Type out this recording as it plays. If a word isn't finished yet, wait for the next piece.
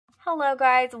Hello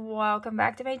guys, welcome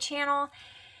back to my channel.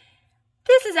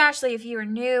 This is Ashley if you are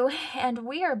new, and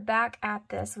we are back at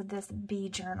this with this bee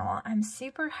journal. I'm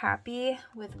super happy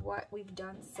with what we've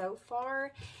done so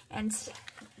far, and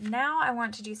now I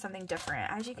want to do something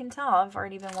different. As you can tell, I've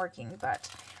already been working, but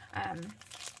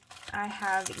I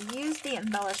have used the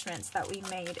embellishments that we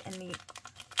made in the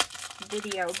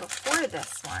video before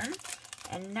this one,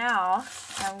 and now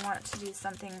I want to do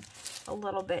something a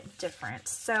little bit different.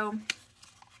 So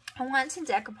I want to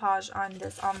decoupage on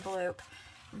this envelope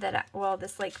that,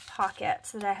 this like pocket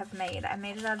that I have made. I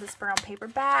made it out of this brown paper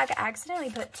bag. I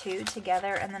accidentally put two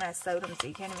together and then I sewed them so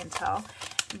you can't even tell.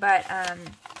 But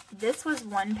this was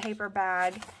one paper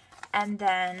bag and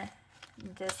then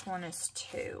this one is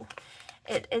two.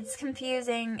 It's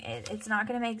confusing. It's not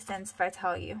going to make sense if I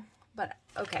tell you. But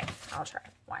okay, I'll try.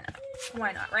 Why not?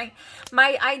 Why not, right?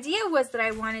 My idea was that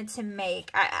I wanted to make,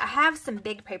 I have some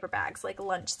big paper bags, like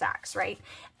lunch sacks, right?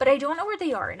 But I don't know where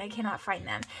they are and I cannot find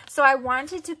them. So I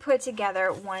wanted to put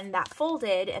together one that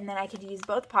folded and then I could use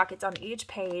both pockets on each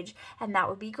page and that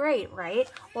would be great, right?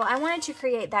 Well, I wanted to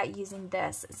create that using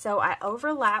this. So I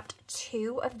overlapped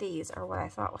two of these, or what I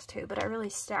thought was two, but I really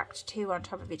stacked two on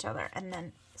top of each other and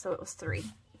then, so it was three.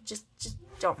 Just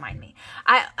don't mind me.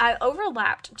 I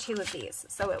overlapped two of these,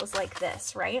 so it was like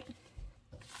this, right?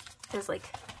 It was like,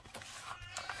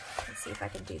 let's see if I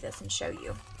can do this and show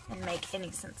you and make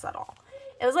any sense at all.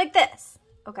 It was like this,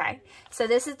 okay? So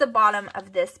this is the bottom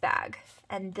of this bag,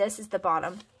 and this is the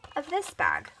bottom of this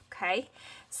bag, okay?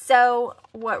 So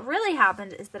what really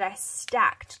happened is that I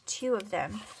stacked two of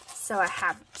them, so I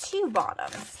have two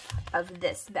bottoms of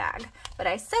this bag, but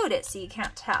I sewed it so you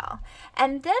can't tell.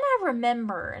 And then I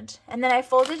remembered, and then I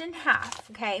folded in half,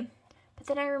 okay? But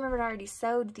then I remembered I already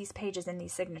sewed these pages and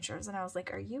these signatures, and I was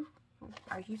like, are you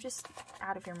just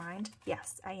out of your mind?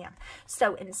 Yes, I am.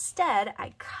 So instead,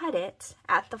 I cut it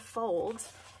at the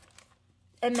folds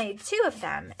and made two of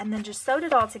them, and then just sewed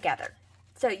it all together.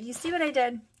 So you see what I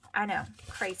did? I know,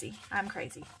 crazy. I'm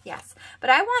crazy, yes. But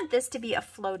I want this to be a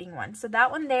floating one. So that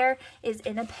one there is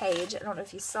in a page. I don't know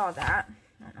if you saw that.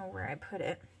 I don't know where I put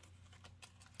it.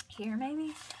 Here,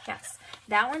 maybe? Yes.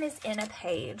 That one is in a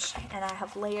page, and I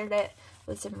have layered it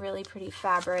with some really pretty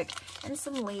fabric and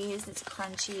some leaves. It's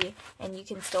crunchy, and you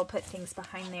can still put things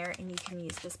behind there, and you can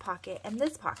use this pocket and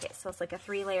this pocket. So it's like a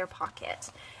 3-layer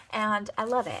pocket, and I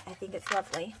love it. I think it's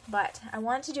lovely, but I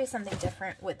want to do something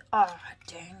different with, oh,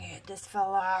 dang it, this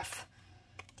fell off.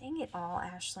 Dang it all,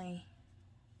 Ashley.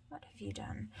 What have you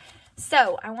done?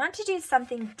 So I want to do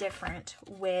something different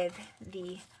with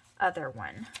the other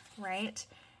one, right?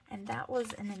 And that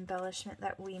was an embellishment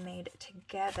that we made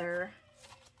together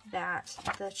that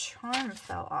the charm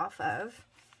fell off of,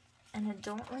 and I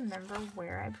don't remember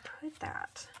where I put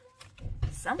that.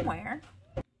 Somewhere.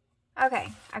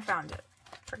 Okay, I found it.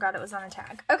 Forgot it was on a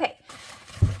tag. Okay.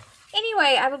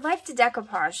 Anyway, I would like to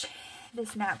decoupage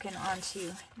this napkin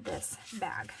onto this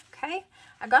bag, okay?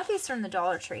 I got these from the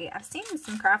Dollar Tree. I've seen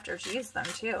some crafters use them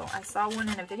too. I saw one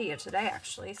in a video today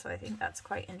actually, so I think that's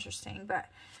quite interesting, but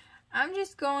I'm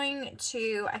just going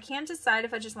to, I can't decide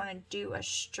if I just want to do a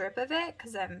strip of it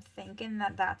because I'm thinking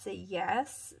that that's a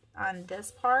yes on this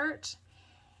part.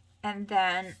 And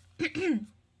then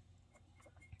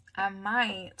I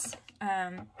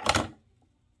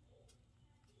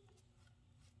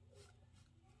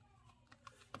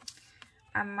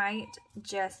might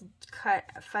just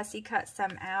fussy cut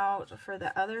some out for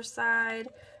the other side.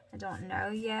 I don't know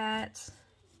yet.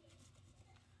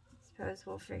 Suppose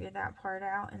we'll figure that part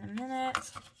out in a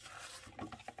minute.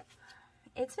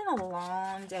 It's been a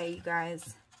long day, you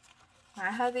guys. My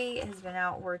hubby has been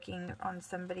out working on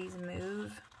somebody's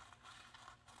move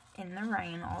in the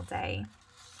rain all day.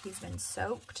 He's been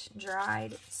soaked,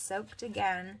 dried, soaked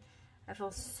again. I feel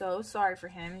so sorry for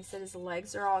him. He said his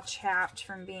legs are all chapped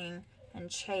from being, and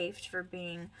chafed for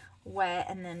being wet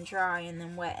and then dry and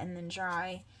then wet and then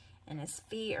dry. And his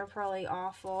feet are probably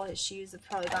awful. His shoes have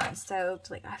probably gotten soaked.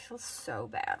 Like, I feel so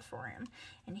bad for him.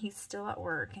 And he's still at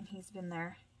work, and he's been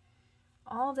there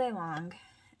all day long.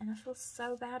 And I feel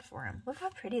so bad for him. Look how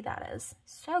pretty that is.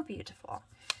 So beautiful.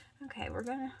 Okay, we're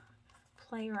going to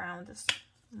play around with this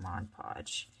Mod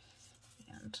Podge.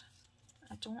 And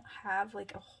I don't have,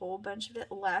 like, a whole bunch of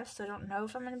it left, so I don't know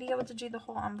if I'm going to be able to do the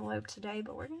whole envelope today,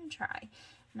 but we're going to try.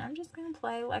 And I'm just going to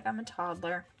play like I'm a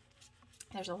toddler.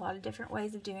 There's a lot of different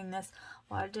ways of doing this,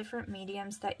 a lot of different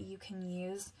mediums that you can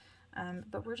use,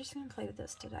 but we're just going to play with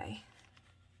this today.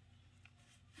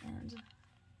 And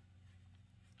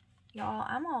Y'all,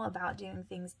 I'm all about doing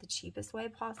things the cheapest way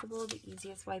possible, the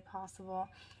easiest way possible,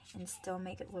 and still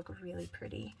make it look really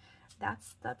pretty.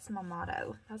 That's my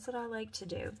motto. That's what I like to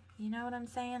do. You know what I'm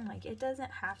saying? Like, it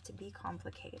doesn't have to be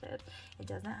complicated. It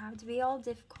doesn't have to be all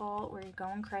difficult where you're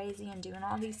going crazy and doing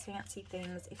all these fancy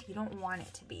things if you don't want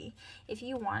it to be. If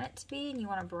you want it to be and you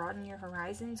want to broaden your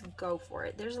horizons, go for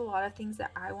it. There's a lot of things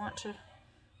that I want to,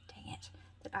 dang it,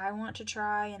 that I want to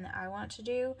try and that I want to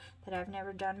do that I've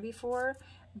never done before.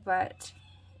 But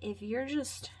if you're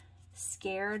just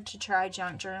scared to try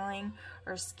junk journaling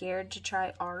or scared to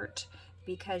try art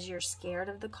because you're scared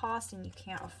of the cost and you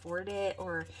can't afford it,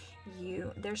 or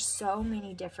there's so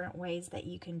many different ways that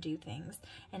you can do things,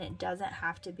 and it doesn't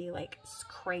have to be like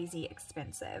crazy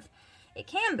expensive. It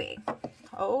can be.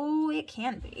 Oh, it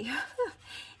can be.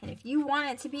 And if you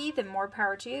want it to be, then more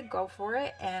power to you. Go for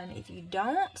it. And if you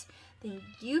don't, then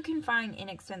you can find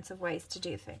inexpensive ways to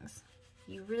do things.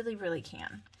 You really, really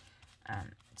can.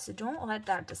 So don't let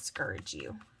that discourage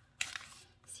you.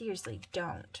 Seriously,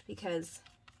 don't, because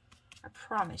I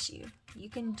promise you, you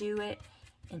can do it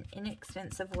in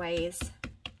inexpensive ways,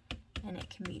 and it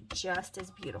can be just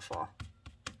as beautiful.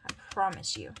 I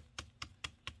promise you.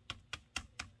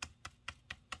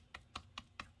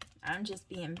 I'm just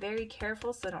being very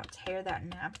careful so I don't tear that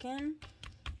napkin,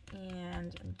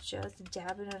 and I'm just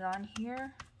dabbing it on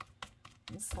here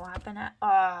and slapping it.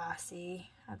 Ah,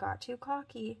 see, I got too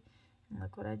cocky, and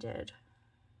look what I did.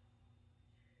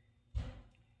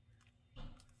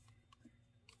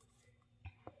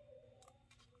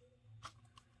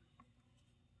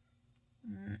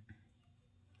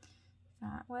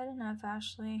 Not wet enough,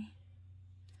 Ashley.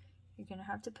 You're gonna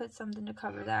have to put something to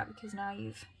cover that, because now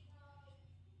you've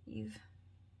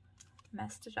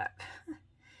messed it up.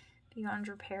 Beyond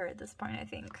repair at this point, I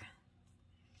think.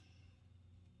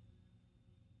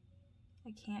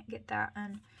 I can't get that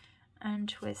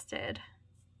untwisted.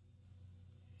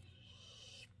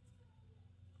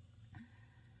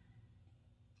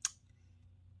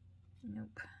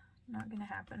 Nope, not gonna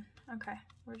happen. Okay,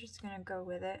 we're just gonna go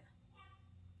with it,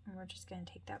 and we're just gonna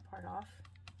take that part off,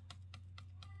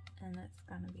 and it's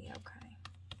gonna be okay.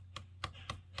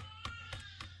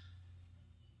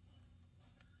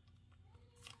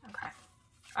 Okay,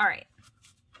 all right.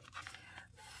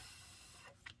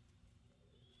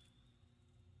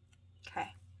 Okay,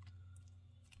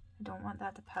 I don't want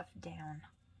that to puff down,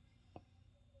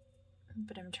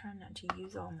 but I'm trying not to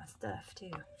use all my stuff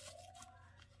too,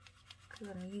 because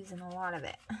I'm using a lot of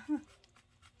it.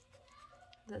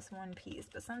 This one piece,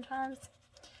 but sometimes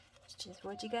it's just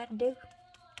what you gotta do.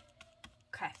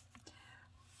 Okay,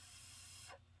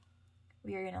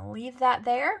 we are gonna leave that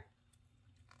there,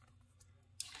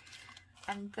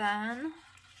 and then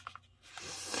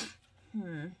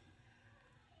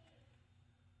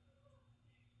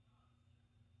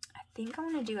I think I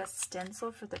want to do a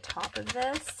stencil for the top of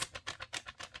this.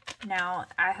 Now,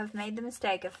 I have made the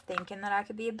mistake of thinking that I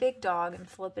could be a big dog and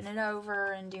flipping it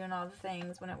over and doing all the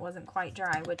things when it wasn't quite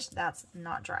dry, which that's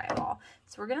not dry at all.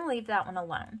 So we're going to leave that one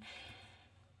alone.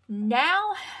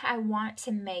 Now, I want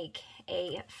to make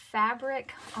a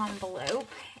fabric envelope,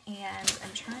 and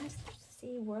I'm trying to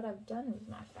see what I've done with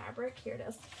my fabric. Here it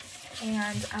is.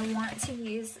 And I want to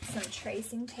use some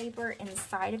tracing paper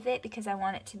inside of it because I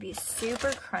want it to be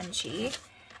super crunchy.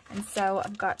 And so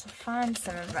I've got to find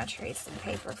some of my tracing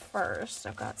paper first.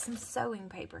 I've got some sewing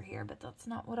paper here, but that's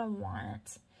not what I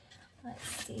want.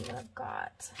 Let's see what I've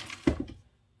got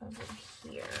over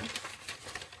here.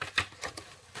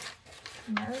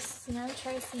 No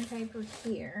tracing paper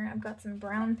here. I've got some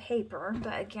brown paper,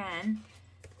 but again,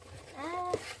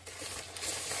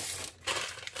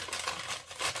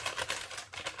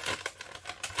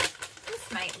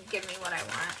 this might give me what I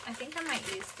want. I think I might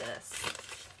use this.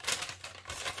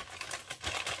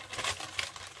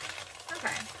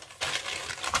 Okay.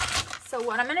 So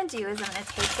what I'm going to do is I'm going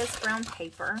to take this brown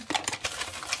paper and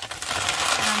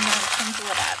I'm going to crinkle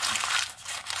it up.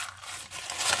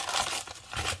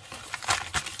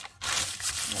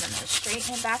 And then I'm going to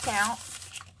straighten it back out.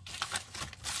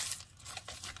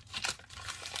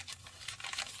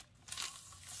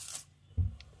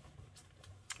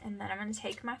 And then I'm going to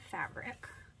take my fabric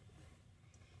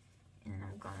and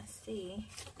I'm going to see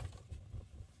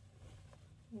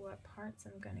what parts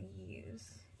I'm going to use.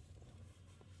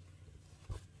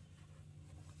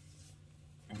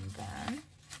 And then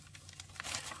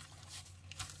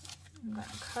I'm going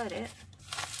to cut it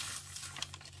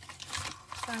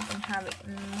so I can have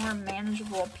a more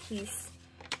manageable piece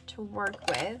to work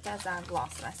with, as I've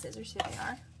lost my scissors. Here they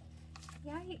are.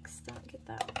 Yikes, don't get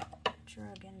that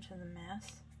drug into the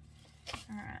mess.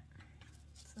 Alright,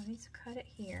 so I need to cut it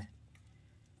here.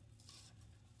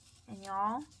 And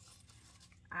y'all,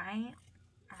 I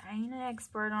ain't an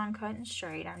expert on cutting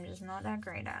straight. I'm just not that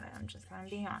great at it. I'm just going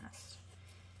to be honest.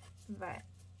 But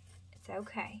it's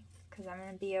okay, because I'm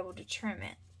going to be able to trim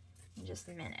it in just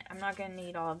a minute. I'm not going to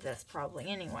need all of this probably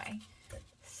anyway.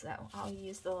 So I'll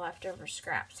use the leftover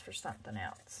scraps for something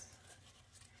else.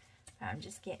 I'm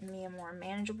just getting me a more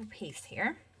manageable piece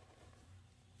here.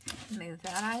 Move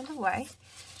that out of the way.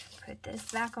 Put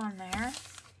this back on there.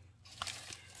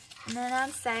 And then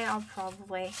I'd say I'll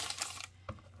probably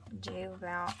do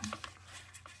about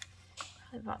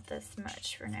this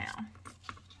much for now.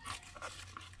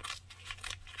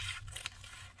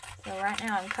 So right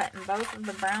now I'm cutting both of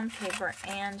the brown paper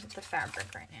and the fabric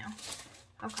right now.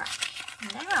 Okay.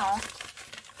 Now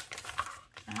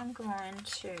I'm going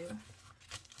to, there's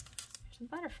a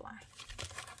butterfly.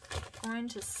 I'm going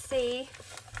to see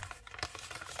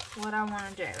what I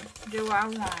want to do. Do I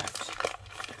want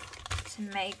to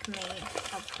make me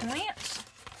a point?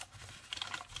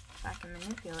 If I can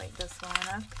manipulate this well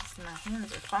enough, because my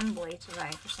hands are fumbly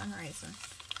today for some reason.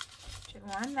 Do I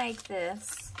want to make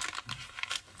this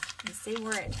and see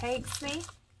where it takes me?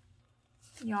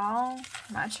 Y'all,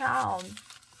 my child,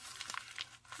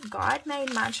 God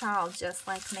made my child just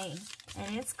like me,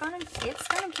 and it's gonna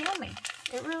kill me.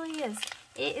 It really is.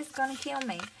 It is gonna kill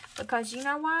me, because you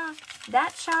know why?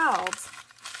 That child,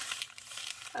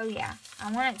 oh yeah,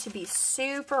 I want it to be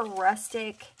super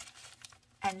rustic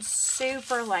and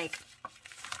super like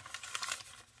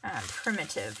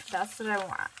primitive. That's what I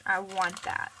want. I want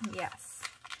that. Yes.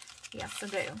 Yes, I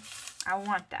do. I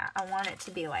want that. I want it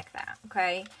to be like that,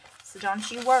 okay? So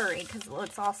don't you worry, because it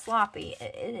looks all sloppy.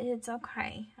 It's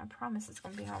okay. I promise it's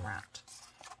going to be all right.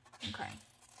 Okay.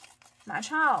 My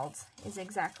child is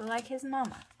exactly like his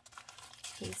mama.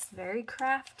 He's very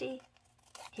crafty.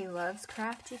 He loves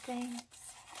crafty things.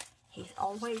 He's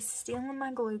always stealing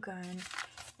my glue gun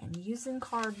and using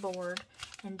cardboard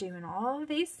and doing all of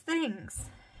these things,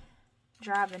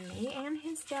 driving me and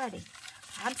his daddy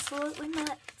absolutely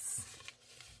nuts.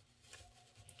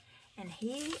 And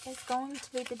he is going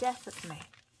to be the death of me.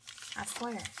 I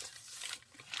swear it.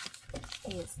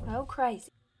 He is so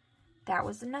crazy. That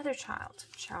was another child.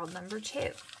 Child number 2.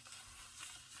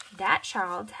 That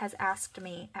child has asked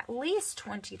me at least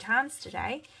 20 times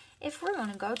today if we're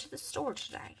going to go to the store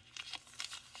today.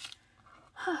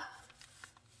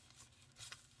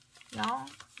 Y'all,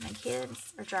 my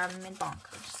kids are driving me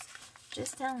bonkers.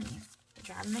 Just telling you.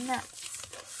 They're driving me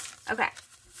nuts. Okay.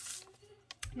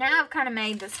 Now I've kind of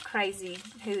made this crazy,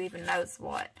 who even knows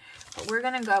what. But we're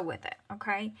going to go with it,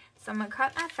 okay? So I'm going to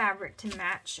cut my fabric to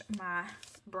match my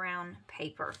brown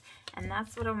paper. And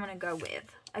that's what I'm going to go with.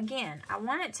 Again, I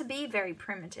want it to be very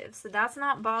primitive. So that's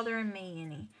not bothering me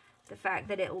any. The fact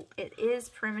that it is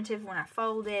primitive when I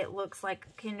fold it. It looks like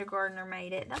a kindergartner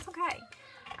made it. That's okay.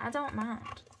 I don't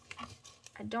mind.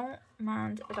 I don't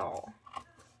mind at all.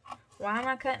 Why am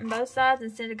I cutting both sides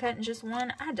instead of cutting just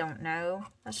one? I don't know.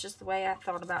 That's just the way I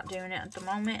thought about doing it at the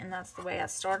moment, and that's the way I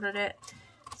started it.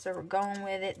 So we're going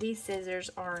with it. These scissors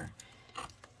are,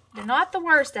 they're not the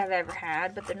worst I've ever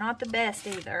had, but they're not the best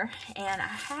either. And I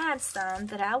had some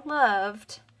that I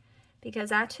loved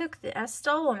because I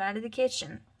stole them out of the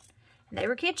kitchen. And they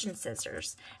were kitchen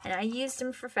scissors. And I used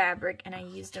them for fabric, and I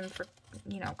used them for,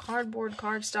 you know, cardboard,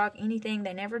 cardstock, anything.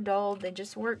 They never dulled. They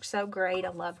just worked so great. I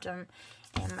loved them.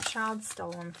 And my child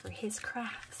stole them for his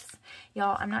crafts.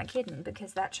 Y'all, I'm not kidding,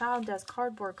 because that child does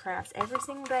cardboard crafts every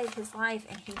single day of his life,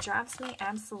 and he drives me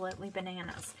absolutely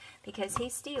bananas, because he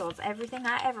steals everything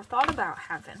I ever thought about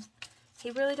having. He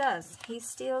really does. He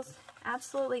steals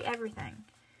absolutely everything.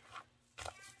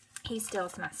 He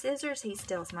steals my scissors. He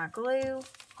steals my glue.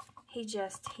 He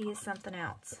is something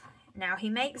else. Now, he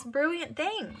makes brilliant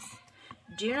things.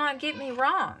 Do not get me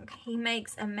wrong. He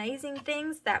makes amazing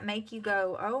things that make you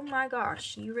go, oh my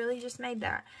gosh, you really just made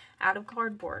that out of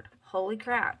cardboard. Holy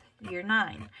crap, you're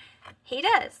 9. He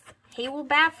does. He will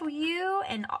baffle you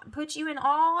and put you in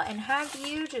awe and have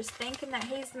you just thinking that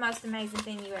he's the most amazing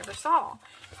thing you ever saw.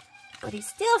 But he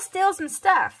still steals my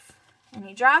stuff. And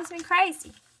he drives me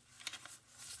crazy.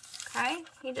 Okay?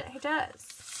 He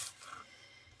does.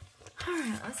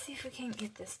 Alright, let's see if we can't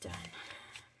get this done.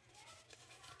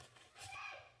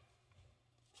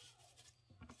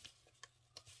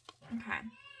 Okay.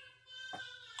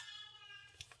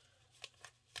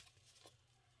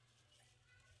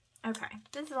 Okay,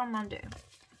 this is what I'm going to do.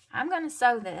 I'm going to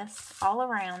sew this all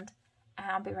around,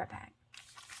 and I'll be right back.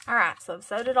 Alright, so I've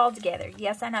sewed it all together.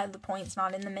 Yes, I know the point's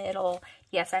not in the middle.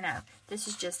 Yes, I know. This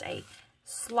is just a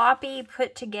sloppy,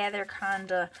 put together kind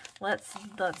of, let's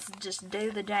just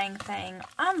do the dang thing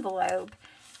envelope.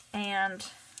 And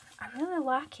I really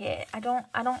like it. I don't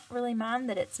really mind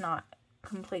that it's not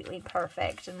completely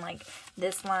perfect and like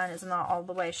this line is not all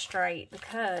the way straight,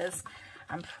 because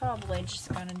I'm probably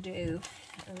just going to do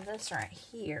this right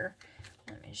here.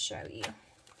 Let me show you.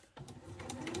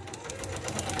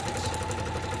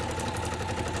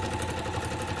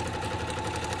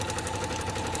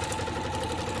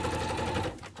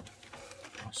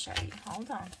 I'll show you. Hold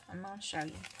on. I'm going to show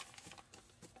you.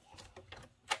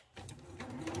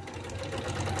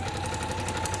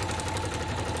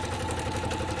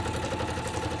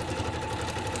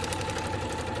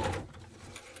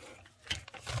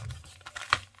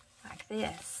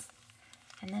 This,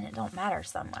 and then it don't matter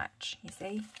so much, you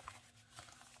see.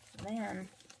 Then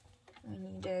when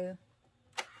you do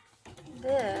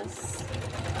this,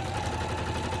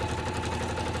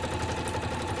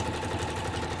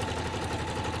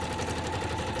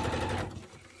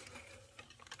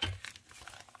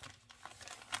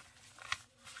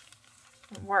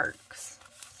 it works.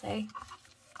 See,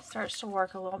 it starts to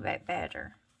work a little bit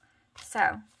better.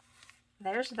 So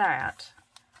there's that.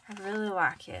 I really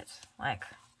like it, like,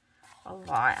 a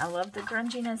lot. I love the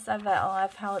grunginess of it. I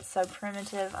love how it's so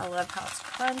primitive. I love how it's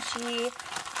crunchy.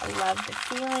 I love the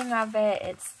feeling of it.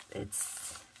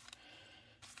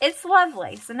 It's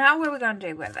lovely. So now what are we going to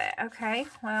do with it? Okay,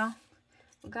 well,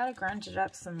 we got to grunge it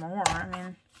up some more. I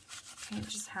mean, you can't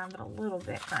just have it a little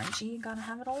bit grungy. You got to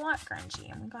have it a lot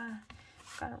grungy, and we got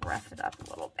to rough it up a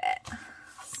little bit.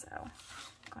 So,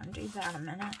 I'm going to do that in a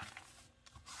minute.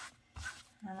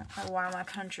 I don't know why my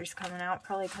country's coming out.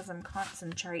 Probably because I'm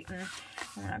concentrating.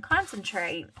 When I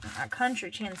concentrate, my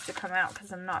country tends to come out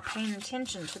because I'm not paying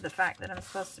attention to the fact that I'm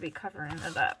supposed to be covering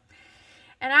it up.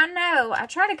 And I know, I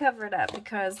try to cover it up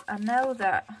because I know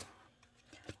that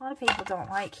a lot of people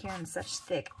don't like hearing such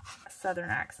thick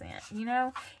southern accent. You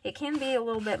know, it can be a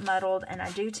little bit muddled, and I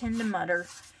do tend to mutter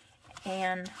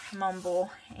and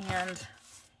mumble, and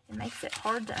it makes it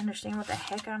hard to understand what the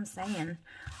heck I'm saying.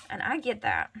 And I get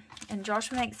that. And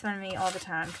Josh makes fun of me all the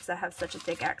time because I have such a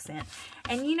thick accent.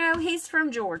 And you know, he's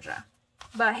from Georgia.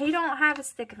 But he don't have as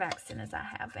thick of accent as I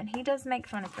have. And he does make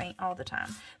fun of me all the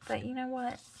time. But you know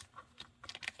what?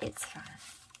 It's fine.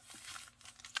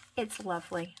 It's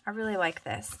lovely. I really like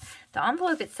this. The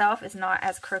envelope itself is not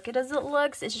as crooked as it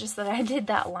looks. It's just that I did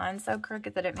that line so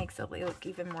crooked that it makes it look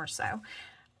even more so.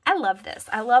 I love this.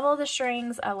 I love all the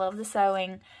strings. I love the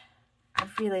sewing. I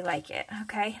really like it.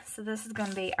 Okay, so this is going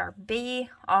to be our B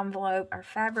envelope, our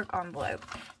fabric envelope.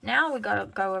 Now we got to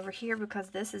go over here because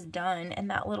this is done, and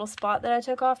that little spot that I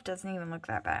took off doesn't even look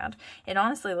that bad. It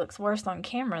honestly looks worse on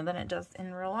camera than it does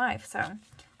in real life, so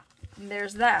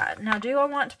there's that. Now, do I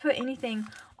want to put anything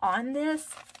on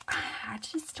this? I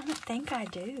just don't think I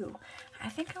do. I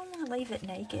think I want to leave it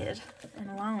naked and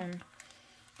alone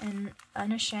and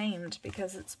unashamed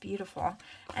because it's beautiful.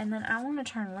 And then I want to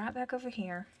turn right back over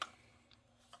here.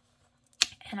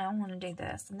 And I want to do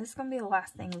this. And this is going to be the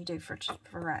last thing we do for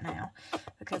right now,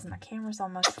 because my camera's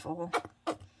almost full.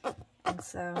 And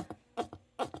so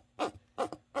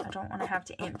I don't want to have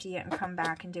to empty it and come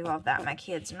back and do all that. My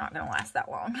kids are not going to last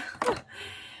that long.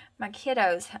 My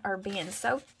kiddos are being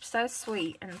so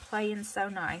sweet and playing so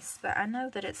nice, but I know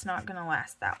that it's not going to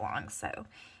last that long. So,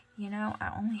 you know, I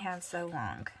only have so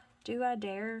long. Do I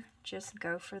dare just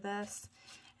go for this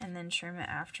and then trim it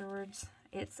afterwards?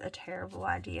 It's a terrible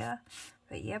idea.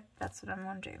 But yep, that's what I'm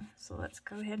going to do. So let's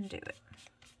go ahead and do it.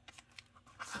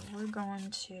 So we're going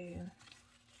to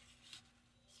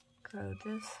go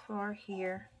this far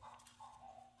here.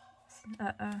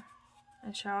 A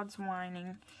child's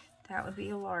whining. That would be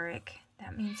Alaric.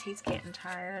 That means he's getting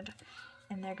tired.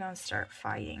 And they're going to start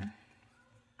fighting.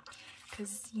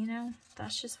 Because, you know,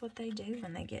 that's just what they do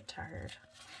when they get tired.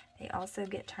 They also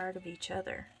get tired of each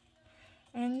other.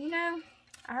 And, you know,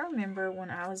 I remember when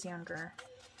I was younger,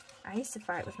 I used to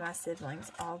fight with my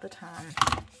siblings all the time.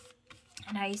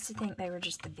 And I used to think they were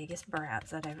just the biggest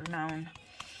brats I'd ever known.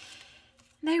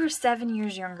 They were 7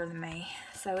 years younger than me.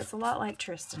 So it's a lot like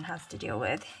Tristan has to deal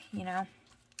with, you know.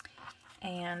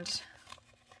 And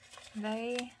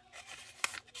they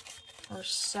were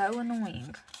so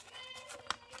annoying.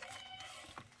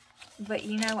 But,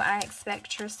 you know, I expect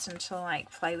Tristan to,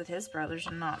 like, play with his brothers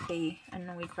and not be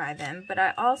annoyed by them. But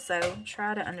I also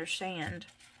try to understand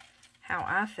how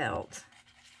I felt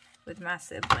with my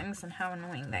siblings and how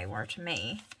annoying they were to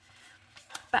me.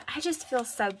 But I just feel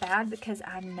so bad because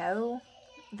I know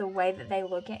the way that they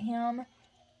look at him,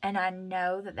 and I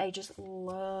know that they just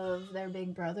love their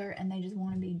big brother and they just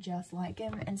want to be just like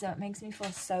him. And so it makes me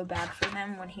feel so bad for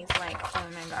them when he's like, oh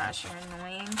my gosh, you're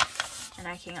annoying and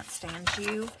I can't stand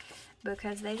you,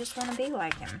 because they just want to be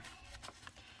like him.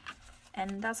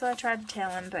 And that's what I tried to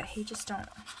tell him, but he don't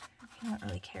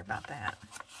really care about that.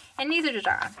 And neither did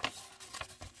I.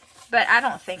 But I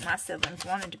don't think my siblings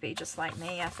wanted to be just like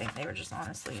me. I think they were just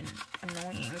honestly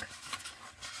annoying.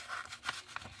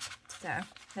 So,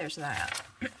 there's that.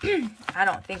 I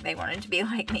don't think they wanted to be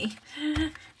like me.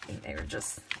 I think they were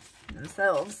just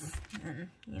themselves. And,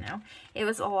 you know, it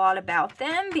was a lot about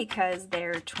them because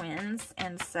they're twins.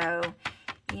 And so,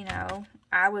 you know,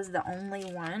 I was the only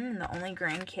one, the only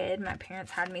grandkid. My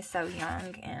parents had me so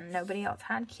young and nobody else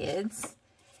had kids.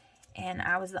 And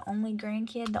I was the only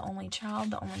grandkid, the only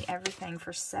child, the only everything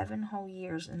for 7 whole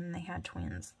years. And then they had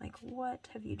twins. Like, what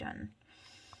have you done?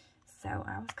 So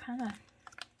I was kind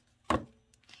of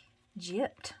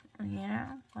gypped, you know?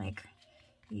 Like,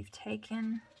 you've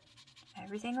taken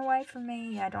everything away from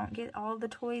me. I don't get all the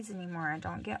toys anymore. I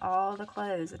don't get all the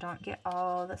clothes. I don't get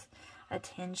all this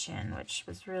attention, which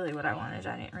was really what I wanted.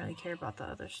 I didn't really care about the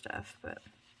other stuff, but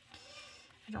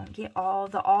I don't get all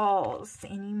the alls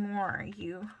anymore.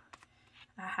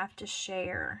 I have to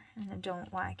share, and I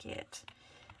don't like it.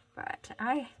 But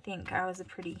I think I was a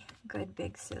pretty good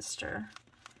big sister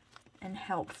and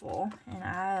helpful, and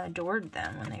I adored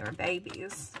them when they were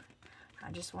babies.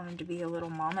 I just wanted to be a little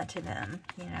mama to them,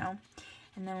 you know.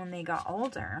 And then when they got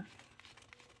older,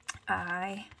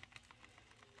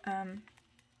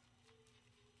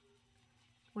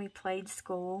 we played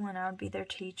school, and I would be their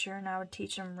teacher, and I would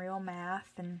teach them real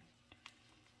math and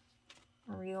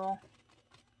real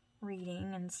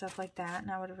reading and stuff like that,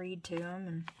 and I would read to them,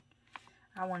 and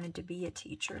I wanted to be a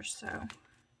teacher, so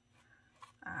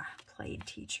I played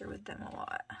teacher with them a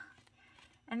lot.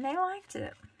 And they liked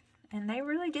it. And they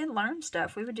really did learn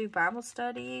stuff. We would do Bible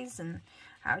studies, and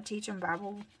I would teach them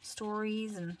Bible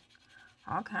stories and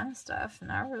all kind of stuff.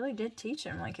 And I really did teach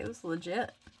them like it was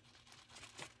legit.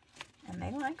 And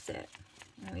they liked it.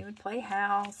 And we would play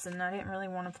house, and I didn't really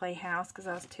want to play house because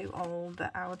I was too old,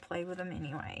 but I would play with them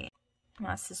anyway.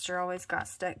 My sister always got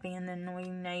stuck being the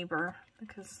annoying neighbor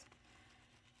because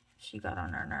she got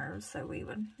on our nerves, so we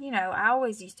would, you know, I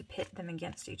always used to pit them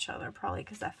against each other, probably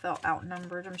because I felt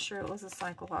outnumbered. I'm sure it was a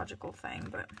psychological thing,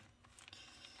 but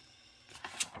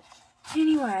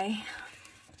anyway,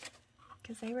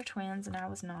 because they were twins and I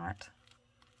was not,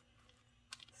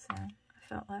 so I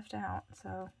felt left out,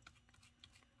 so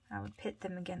I would pit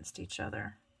them against each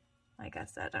other. Like I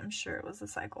said, I'm sure it was a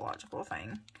psychological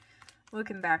thing.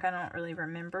 Looking back, I don't really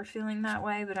remember feeling that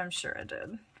way, but I'm sure I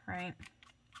did, right?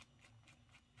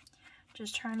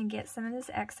 Just trying to get some of this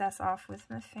excess off with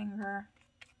my finger.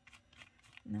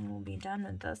 And then we'll be done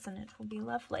with this, and it will be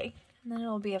lovely. And then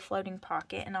it'll be a floating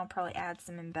pocket, and I'll probably add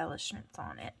some embellishments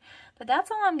on it. But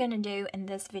that's all I'm going to do in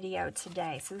this video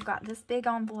today. So we've got this big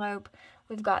envelope.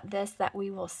 We've got this that we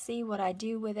will see what I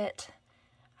do with it.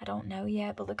 I don't know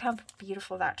yet, but look how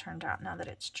beautiful that turned out now that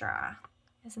it's dry.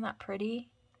 Isn't that pretty?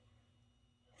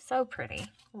 So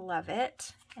pretty. Love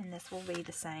it. And this will be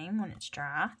the same when it's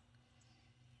dry.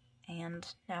 And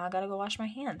now I gotta go wash my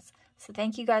hands. So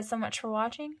thank you guys so much for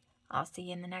watching. I'll see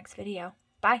you in the next video.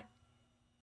 Bye.